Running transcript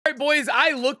boys,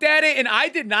 I looked at it and I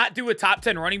did not do a top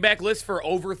 10 running back list for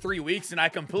over 3 weeks, and I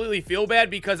completely feel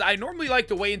bad because I normally like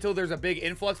to wait until there's a big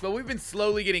influx, but we've been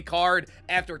slowly getting card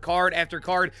after card after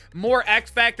card. More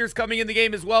X factors coming in the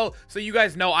game as well, so you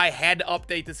guys know I had to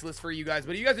update this list for you guys.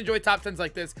 But if you guys enjoy top 10s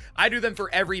like this, I do them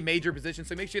for every major position,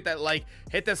 so make sure you hit that like,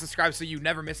 hit that subscribe so you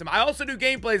never miss them. I also do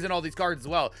gameplays in all these cards as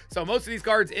well, so most of these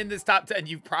cards in this top 10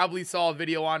 you probably saw a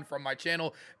video on from my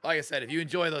channel. Like I said, if you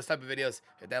enjoy those type of videos,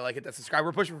 hit that like, hit that subscribe.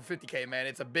 We're pushing for 50K, man.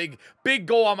 It's a big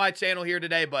goal on my channel here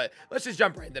today, but let's just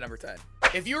jump right into number 10.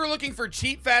 If you are looking for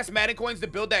cheap, fast Madden coins to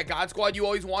build that God Squad you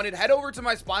always wanted, head over to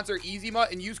my sponsor,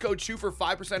 EasyMut, and use code CHEW for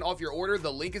 5% off your order.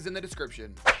 The link is in the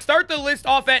description. Start the list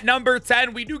off at number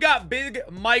 10. We do got big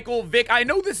Michael Vick. I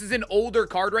know this is an older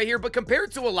card right here, but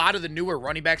compared to a lot of the newer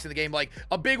running backs in the game, like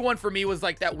a big one for me was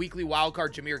like that weekly wild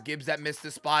card Jahmyr Gibbs that missed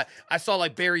this spot. I saw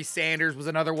like Barry Sanders was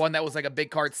another one that was like a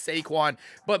big card, Saquon,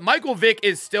 but Michael Vick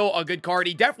is still a good card.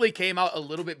 He definitely came out a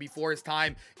little bit before his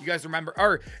time. You guys remember,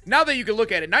 or now that you can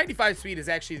look at it, 95 speed is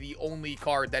actually the only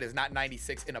card that is not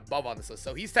 96 and above on this list.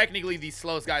 So he's technically the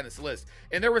slowest guy in this list.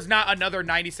 And there was not another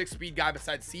 96 speed guy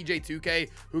besides CJ2K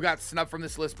who got snubbed from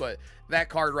this list, but that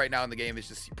card right now in the game is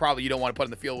just probably you don't want to put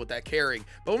in the field with that carrying.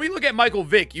 But when we look at Michael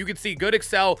Vick, you can see good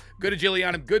excel, good agility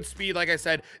on him, good speed. Like I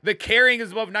said, the carrying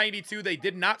is above 92. They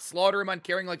did not slaughter him on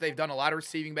carrying like they've done a lot of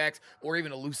receiving backs or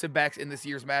even elusive backs in this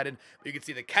year's Madden. But you can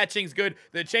see the catching's good,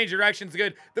 the change direction's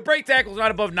good, the break tackle's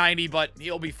not above 90, but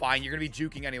he'll be fine. You're gonna be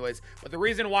juking anyways. But the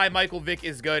reason why Michael Vick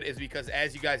is good is because,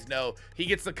 as you guys know, he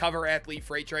gets the cover athlete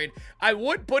freight train. I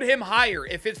would put him higher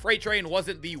if his freight train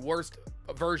wasn't the worst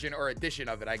version or edition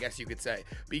of it, I guess you could say,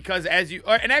 because as you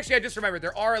and actually I just remembered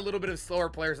there are a little bit of slower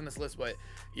players in this list, but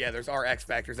yeah, there's our X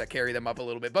factors that carry them up a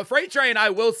little bit. But Freight Train, I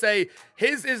will say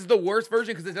his is the worst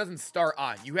version because it doesn't start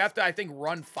on. You have to, I think,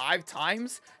 run 5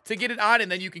 times to get it on,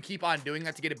 and then you can keep on doing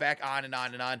that to get it back on and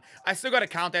on and on. I still got to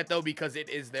count that though because it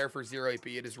is there for 0 AP.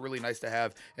 It is really nice to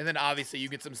have. And then obviously you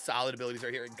get some solid abilities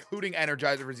right here, including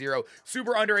Energizer for 0.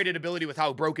 Super underrated ability with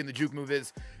how broken the juke move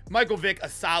is. Michael Vick, a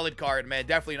solid card, man.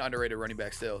 Definitely an underrated running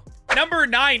back still. Number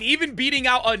 9, even beating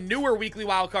out a newer weekly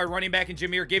wildcard running back in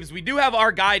Jahmyr Gibbs, we do have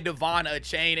our guy Devon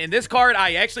Achane, and this card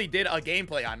I actually did a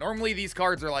gameplay on. Normally these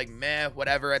cards are like meh,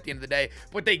 whatever at the end of the day,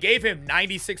 but they gave him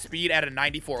 96 speed at a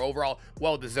 94 overall.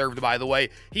 Well deserved, by the way.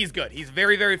 He's good. He's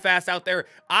very, very fast out there.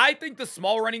 I think the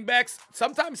small running backs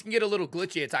sometimes can get a little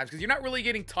glitchy at times because you're not really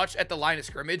getting touched at the line of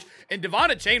scrimmage, and Devon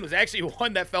Achane was actually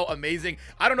one that felt amazing.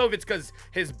 I don't know if it's because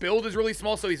his build is really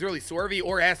small, so he's really swervy,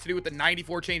 or it has to do with the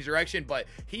 94 change direction, but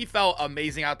he felt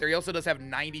amazing out there. He also does have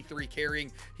 93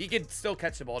 carrying. He can still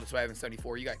catch the ball just by having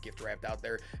 74. You got gift wrapped out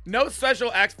there. No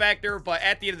special X factor, but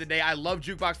at the end of the day, I love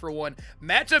Jukebox for 1.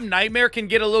 Matchup Nightmare can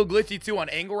get a little glitchy too on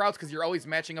angle routes because you're always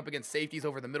matching up against safeties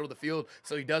over the middle of the field,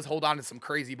 so he does hold on to some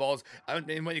crazy balls,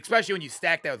 especially when you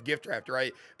stack that with gift wrapped,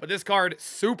 right? But this card,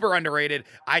 super underrated.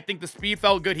 I think the speed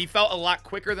felt good. He felt a lot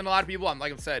quicker than a lot of people.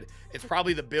 Like I said, it's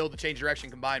probably the build, the change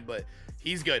direction combined, but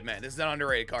he's good, man. This is an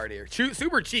underrated card here.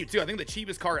 Super cheap, too. I think the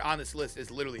cheapest card on this list is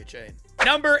literally Achane.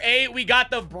 Number 8, we got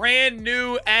the brand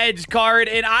new Edge card,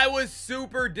 and I was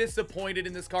super disappointed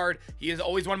in this card. He is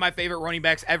always one of my favorite running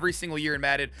backs every single year in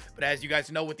Madden, but as you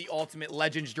guys know, with the Ultimate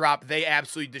Legends drop, they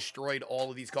absolutely destroyed all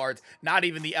of these cards. Not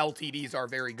even the LTDs are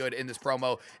very good in this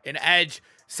promo. And Edge,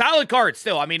 solid card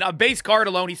still. I mean, a base card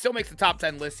alone, he still makes the top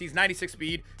 10 list. He's 96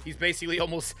 speed. He's basically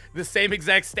almost the same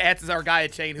exact stats as our guy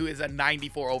Achane, who is a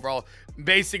 94 overall.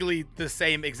 Basically the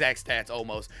same exact stats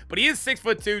almost. But he is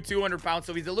 6'2", 200 pounds,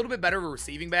 so he's a little bit better of a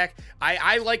receiving back.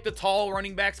 I like the tall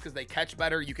running backs because they catch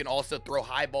better. You can also throw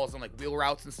high balls on like wheel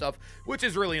routes and stuff, which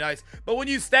is really nice. But when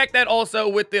you stack that also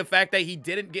with the fact that he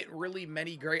didn't get really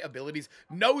many great abilities,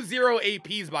 no 0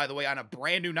 APs, by the way, on a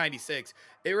brand new 96,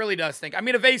 it really does stink. I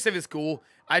mean, evasive is cool.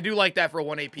 I do like that for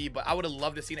 1 AP, but I would have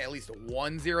loved to see at least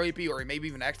 1 0 AP or maybe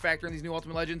even X Factor in these new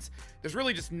Ultimate Legends. There's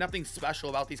really just nothing special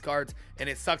about these cards, and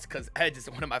it sucks because Edge is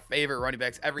one of my favorite running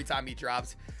backs every time he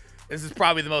drops. This is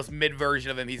probably the most mid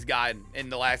version of him he's gotten in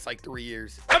the last like 3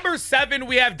 years. Number 7,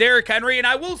 we have Derrick Henry, and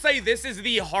I will say this is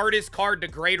the hardest card to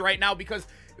grade right now because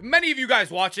many of you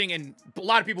guys watching and a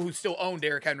lot of people who still own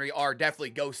Derrick Henry are definitely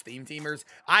Ghost theme teamers.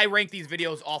 I rank these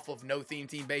videos off of no theme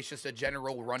team base, just a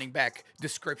general running back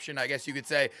description, I guess you could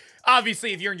say.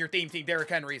 Obviously, if you're in your theme team, Derrick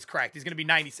Henry is cracked. He's going to be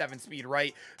 97 speed,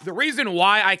 right? The reason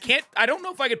why I don't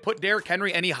know if I could put Derrick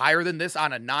Henry any higher than this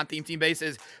on a non-theme team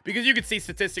basis because you can see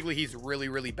statistically he's really,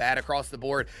 really bad across the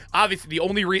board. Obviously,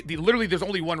 literally there's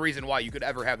only one reason why you could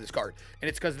ever have this card, and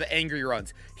it's because of the angry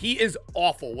runs. He is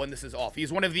awful when this is off.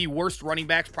 He's one of the worst running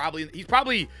backs he's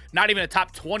probably not even a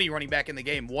top 20 running back in the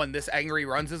game when this angry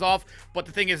runs is off. But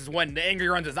the thing is when the angry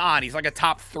runs is on, he's like a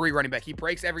top 3 running back. He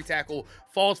breaks every tackle,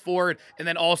 falls forward, and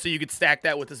then also you could stack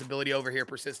that with this ability over here,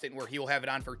 persistent, where he will have it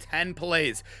on for 10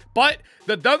 plays. But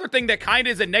the other thing that kind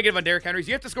of is a negative on Derrick Henry is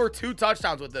you have to score 2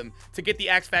 touchdowns with him to get the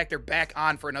X factor back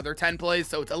on for another 10 plays.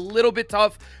 So it's a little bit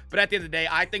tough. But at the end of the day,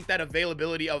 I think that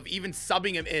availability of even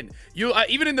subbing him in,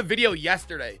 even in the video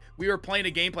yesterday, we were playing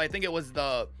a gameplay. I think it was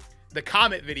the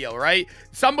Comet video, right?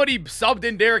 Somebody subbed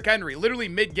in Derrick Henry literally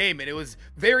mid-game, and it was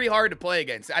very hard to play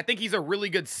against. I think he's a really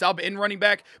good sub-in running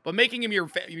back, but making him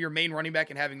your main running back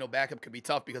and having no backup could be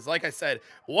tough because, like I said,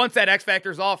 once that X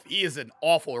factor's off, he is an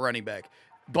awful running back.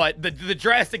 But the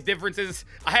drastic differences,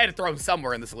 I had to throw him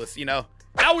somewhere in this list, you know?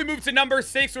 Now we move to number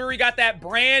 6, where we got that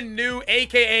brand new,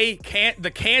 a.k.a.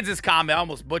 the Kansas Comet. I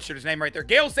almost butchered his name right there.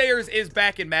 Gale Sayers is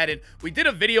back in Madden. We did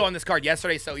a video on this card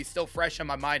yesterday, so he's still fresh on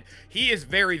my mind. He is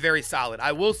very, very solid.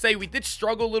 I will say we did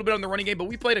struggle a little bit on the running game, but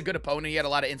we played a good opponent. He had a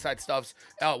lot of inside stuffs,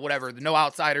 whatever, no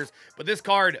outsiders. But this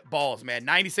card balls, man.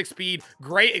 96 speed,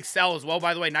 great excel as well,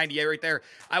 by the way, 98 right there.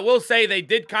 I will say they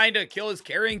did kind of kill his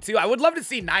carrying, too. I would love to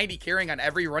see 90 carrying on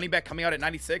every running back coming out at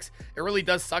 96. It really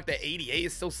does suck that 88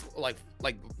 is still, like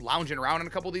lounging around in a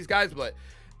couple of these guys, but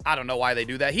I don't know why they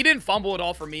do that. He didn't fumble at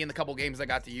all for me in the couple games I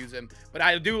got to use him, but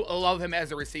I do love him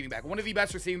as a receiving back. One of the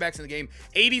best receiving backs in the game.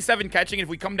 87 catching. If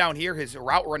we come down here, his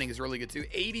route running is really good too.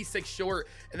 86 short,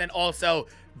 and then also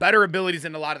better abilities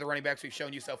than a lot of the running backs we've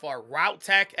shown you so far. Route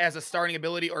tech as a starting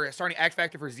ability or a starting X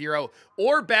factor for 0,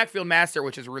 or backfield master,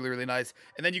 which is really, really nice.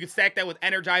 And then you can stack that with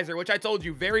Energizer, which I told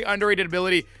you, very underrated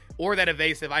ability, or that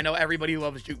evasive. I know everybody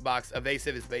loves jukebox.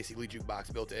 Evasive is basically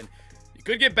jukebox built in. You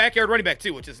could get backyard running back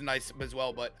too, which is nice as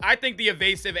well, but I think the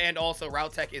evasive and also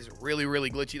route tech is really,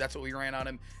 really glitchy. That's what we ran on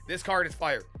him. This card is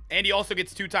fire. And he also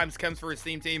gets 2 times chems for his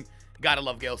theme team. Gotta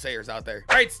love Gale Sayers out there.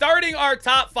 All right, starting our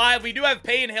top 5, we do have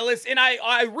Peyton Hillis, and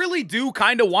I really do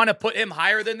kind of want to put him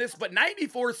higher than this, but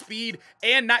 94 speed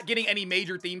and not getting any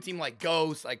major theme team like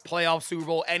Ghost, like playoff, Super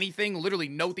Bowl, anything, literally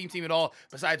no theme team at all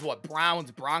besides what, Browns,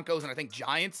 Broncos, and I think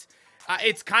Giants.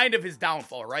 It's kind of his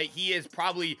downfall, right? He is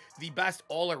probably the best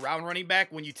all-around running back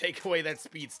when you take away that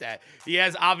speed stat. He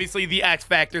has obviously the X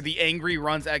factor, the angry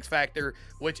runs X factor,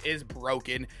 which is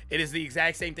broken. It is the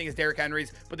exact same thing as Derrick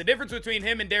Henry's, but the difference between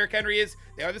him and Derrick Henry is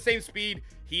they are the same speed.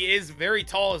 He is very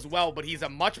tall as well, but he's a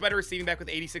much better receiving back with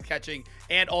 86 catching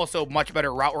and also much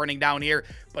better route running down here.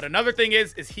 But another thing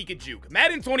is he could juke.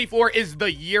 Madden 24 is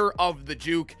the year of the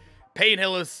juke. Peyton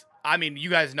Hillis, I mean, you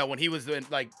guys know when he was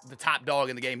like the top dog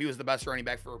in the game, he was the best running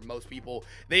back for most people.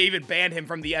 They even banned him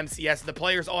from the MCS. The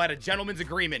players all had a gentleman's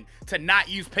agreement to not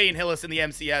use Peyton Hillis in the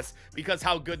MCS because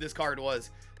how good this card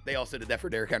was. They also did that for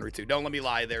Derrick Henry too. Don't let me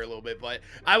lie there a little bit, but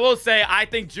I will say I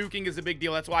think juking is a big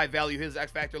deal. That's why I value his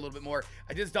X factor a little bit more.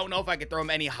 I just don't know if I could throw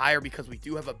him any higher because we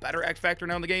do have a better X factor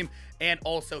now in the game, and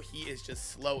also he is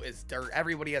just slow as dirt.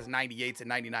 Everybody has 98s and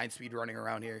 99 speed running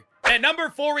around here. At number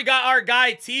 4, we got our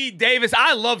guy, T. Davis.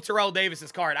 I love Terrell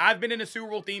Davis's card. I've been in a Super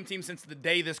Bowl theme team since the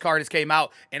day this card has came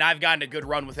out, and I've gotten a good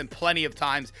run with him plenty of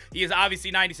times. He is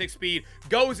obviously 96 speed,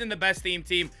 goes in the best theme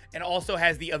team, and also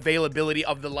has the availability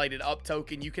of the lighted up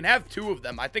token. You can have 2 of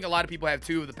them. I think a lot of people have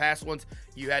 2 of the past ones.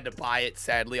 You had to buy it,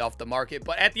 sadly, off the market.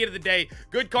 But at the end of the day,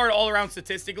 good card all around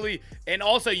statistically. And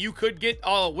also, you could get,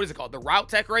 what is it called? The route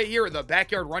tech right here, or the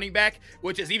backyard running back,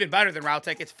 which is even better than route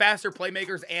tech. It's faster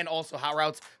playmakers and also hot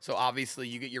routes. So obviously,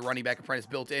 you get your running back apprentice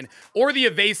built in. Or the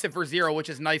evasive for 0, which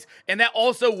is nice. And that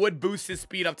also would boost his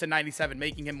speed up to 97,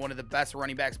 making him one of the best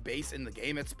running backs base in the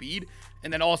game at speed.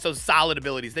 And then also solid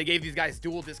abilities. They gave these guys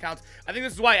dual discounts. I think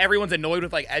this is why everyone's annoyed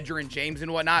with like Edger and James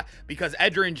and whatnot, because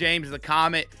Edger and James, the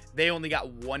Comet, they only got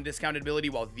 1 discounted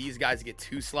ability while these guys get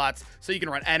 2 slots. So you can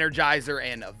run Energizer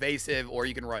and evasive, or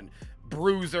you can run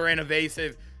Bruiser and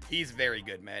evasive. He's very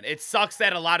good, man. It sucks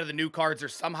that a lot of the new cards are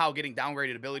somehow getting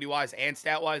downgraded ability-wise and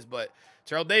stat-wise, but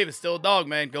Terrell Davis still a dog,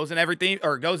 man. Goes in every theme,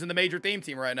 or goes in the major theme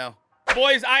team right now.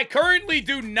 Boys, I currently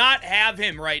do not have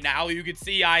him right now. You can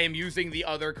see I am using the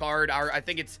other card. I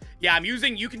think it's, yeah,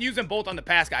 you can use them both on the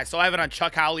pass guys. So I have it on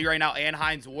Chuck Howley right now and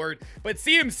Hines Ward. But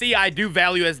CMC, I do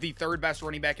value as the 3rd best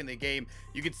running back in the game.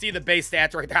 You can see the base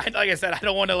stats right there. Like I said, I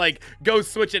don't want to like go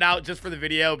switch it out just for the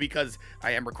video because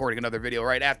I am recording another video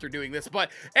right after doing this.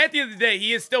 But at the end of the day,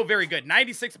 he is still very good.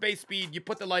 96 base speed. You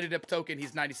put the lighted up token,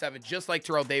 he's 97, just like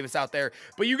Terrell Davis out there.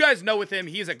 But you guys know with him,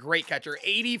 he's a great catcher.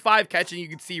 85 catching, you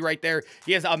can see right there.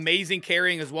 He has amazing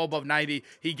carrying as well above 90.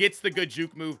 He gets the good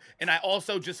juke move. And I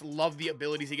also just love the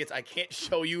abilities he gets which I can't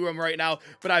show you him right now,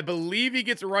 but I believe he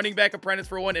gets running back apprentice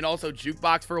for one and also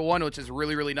jukebox for one, which is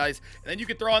really, really nice. And then you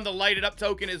can throw on the lighted up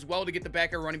token as well to get the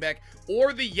backer running back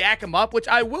or the yak him up, which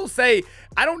I will say,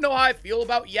 I don't know how I feel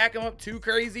about yak him up too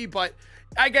crazy, but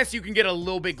I guess you can get a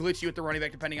little bit glitchy with the running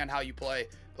back depending on how you play.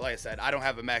 But like I said, I don't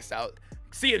have it maxed out.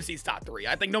 CMC's top 3.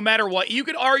 I think no matter what, you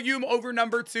could argue him over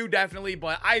number 2, definitely,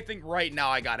 but I think right now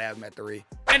I gotta have him at 3.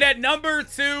 And at number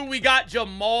 2, we got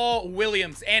Jamal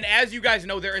Williams. And as you guys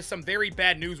know, there is some very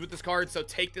bad news with this card, so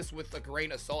take this with a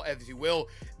grain of salt as you will.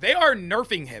 They are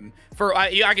nerfing him for,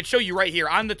 I can show you right here,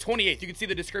 on the 28th. You can see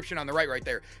the description on the right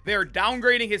there. They are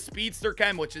downgrading his speedster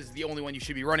chem, which is the only one you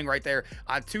should be running right there,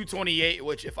 on 228,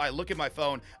 which if I look at my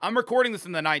phone, I'm recording this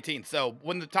on the 19th, so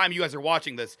when the time you guys are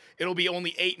watching this, it'll be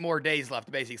only 8 more days left,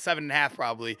 basically 7.5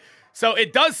 probably. So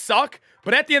it does suck,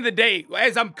 but at the end of the day,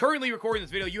 as I'm currently recording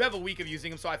this video, you have a week of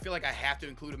using him, so I feel like I have to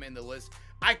include him in the list.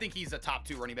 I think he's a top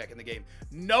 2 running back in the game.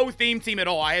 No theme team at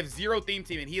all. I have 0 theme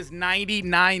team, and he is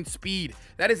 99 speed.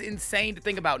 That is insane to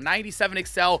think about. 97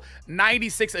 excel,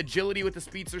 96 agility with the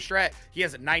speedster strat. He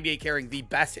has a 98 carrying, the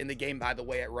best in the game, by the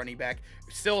way, at running back.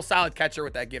 Still a solid catcher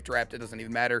with that gift wrap. It doesn't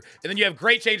even matter. And then you have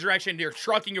great change direction. You're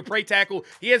trucking your break tackle.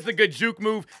 He has the good juke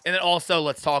move. And then also,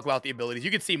 let's talk about the abilities.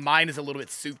 You can see mine is a little bit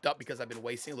souped up because I've been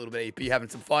wasting a little bit of AP, having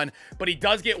some fun. But he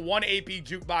does get 1 AP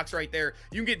jukebox right there.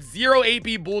 You can get 0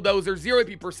 AP bulldozer, 0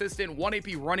 AP persistent, 1 AP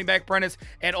running back apprentice,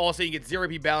 and also you get 0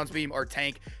 AP balance beam or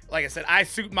tank. Like I said, I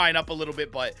suit mine up a little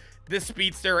bit, but this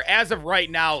speedster, as of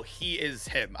right now, he is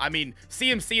him. I mean,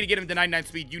 CMC to get him to 99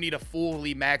 speed, you need a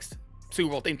fully maxed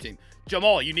Super Bowl theme team.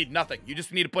 Jamal, you need nothing. You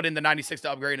just need to put in the 96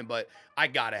 to upgrade him, but I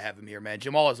gotta have him here, man.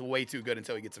 Jamal is way too good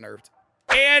until he gets nerfed.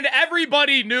 And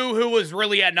everybody knew who was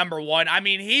really at number 1. I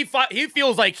mean, he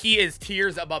feels like he is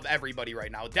tiers above everybody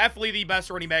right now. Definitely the best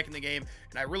running back in the game,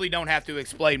 and I really don't have to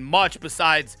explain much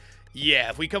besides, yeah,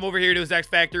 if we come over here to his X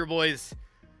Factor, boys,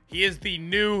 he is the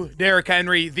new Derrick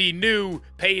Henry, the new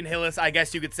Peyton Hillis, I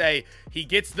guess you could say. He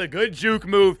gets the good juke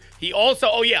move. He also,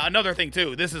 oh yeah, another thing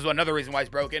too. This is another reason why he's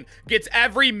broken. Gets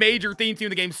every major theme team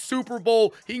in the game. Super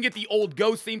Bowl. He can get the old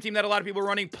Ghost theme team that a lot of people are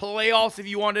running. Playoffs if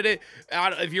you wanted it.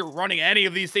 If you're running any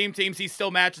of these theme teams, he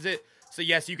still matches it. So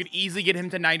yes, you could easily get him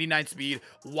to 99 speed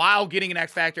while getting an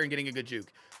X Factor and getting a good juke.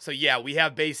 So yeah, we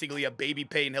have basically a baby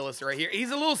Peyton Hillis right here.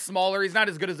 He's a little smaller. He's not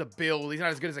as good as a build. He's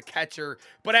not as good as a catcher.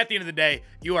 But at the end of the day,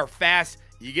 you are fast.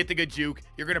 You get the good juke.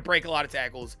 You're going to break a lot of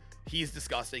tackles. He's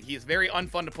disgusting. He is very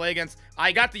unfun to play against.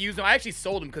 I got to use him. I actually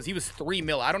sold him because he was 3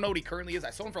 mil. I don't know what he currently is. I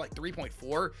sold him for like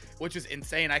 3.4, which is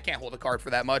insane. I can't hold a card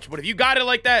for that much. But if you got it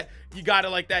like that, you got it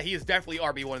like that. He is definitely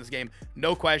RB1 in this game.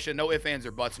 No question. No ifs, ands,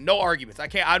 or buts. No arguments.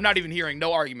 I'm not even hearing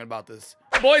no argument about this.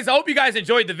 Boys, I hope you guys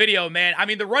enjoyed the video, man. I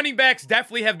mean, the running backs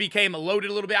definitely have become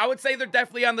loaded a little bit. I would say they're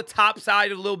definitely on the top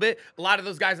side a little bit. A lot of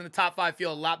those guys in the top 5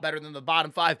 feel a lot better than the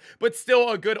bottom 5, but still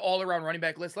a good all-around running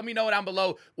back list. Let me know down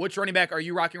below which running back are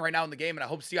you rocking right now in the game, and I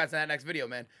hope to see you guys in that next video,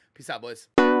 man. Peace out, boys.